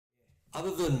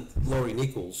other than Laurie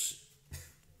Nichols,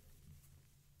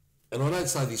 and I don't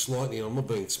say this lightly, I'm not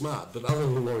being smart, but other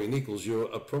than Laurie Nichols, you're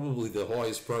probably the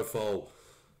highest profile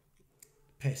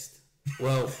pest.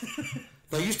 Well,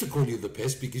 they used to call you the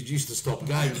pest because you used to stop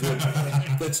games.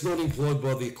 That's not employed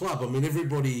by the club. I mean,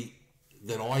 everybody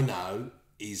that I know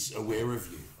is aware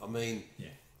of you. I mean,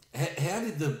 how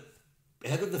did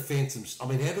the Phantoms? I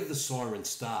mean, how did the Siren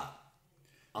start?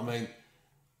 I mean,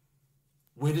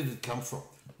 where did it come from?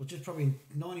 Well, just probably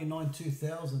 99,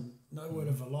 2000. No word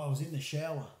of a lie. I was in the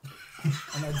shower,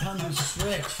 and they'd done this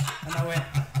stretch, and I went.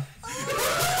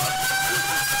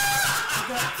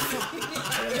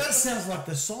 That sounds like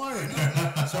the Siren.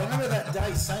 So I remember that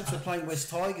day Saints were playing West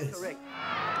Tigers. Correct.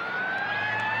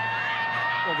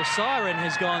 Well, the Siren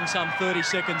has gone some 30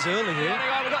 seconds early here. We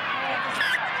got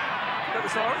the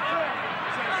Siren?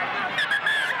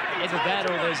 Either that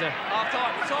or there's a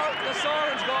Half-time. The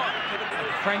Siren's gone.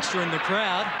 prankster in the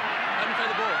crowd. Aiming for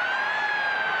the ball.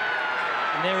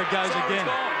 And there it goes again.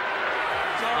 Gone.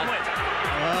 Siren went.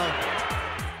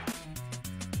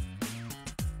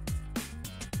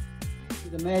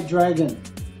 The Mad Dragon,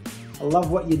 I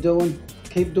love what you're doing.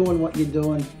 Keep doing what you're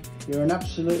doing. You're an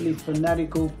absolutely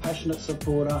fanatical, passionate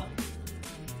supporter.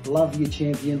 Love you,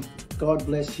 champion. God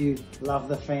bless you. Love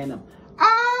the Phantom.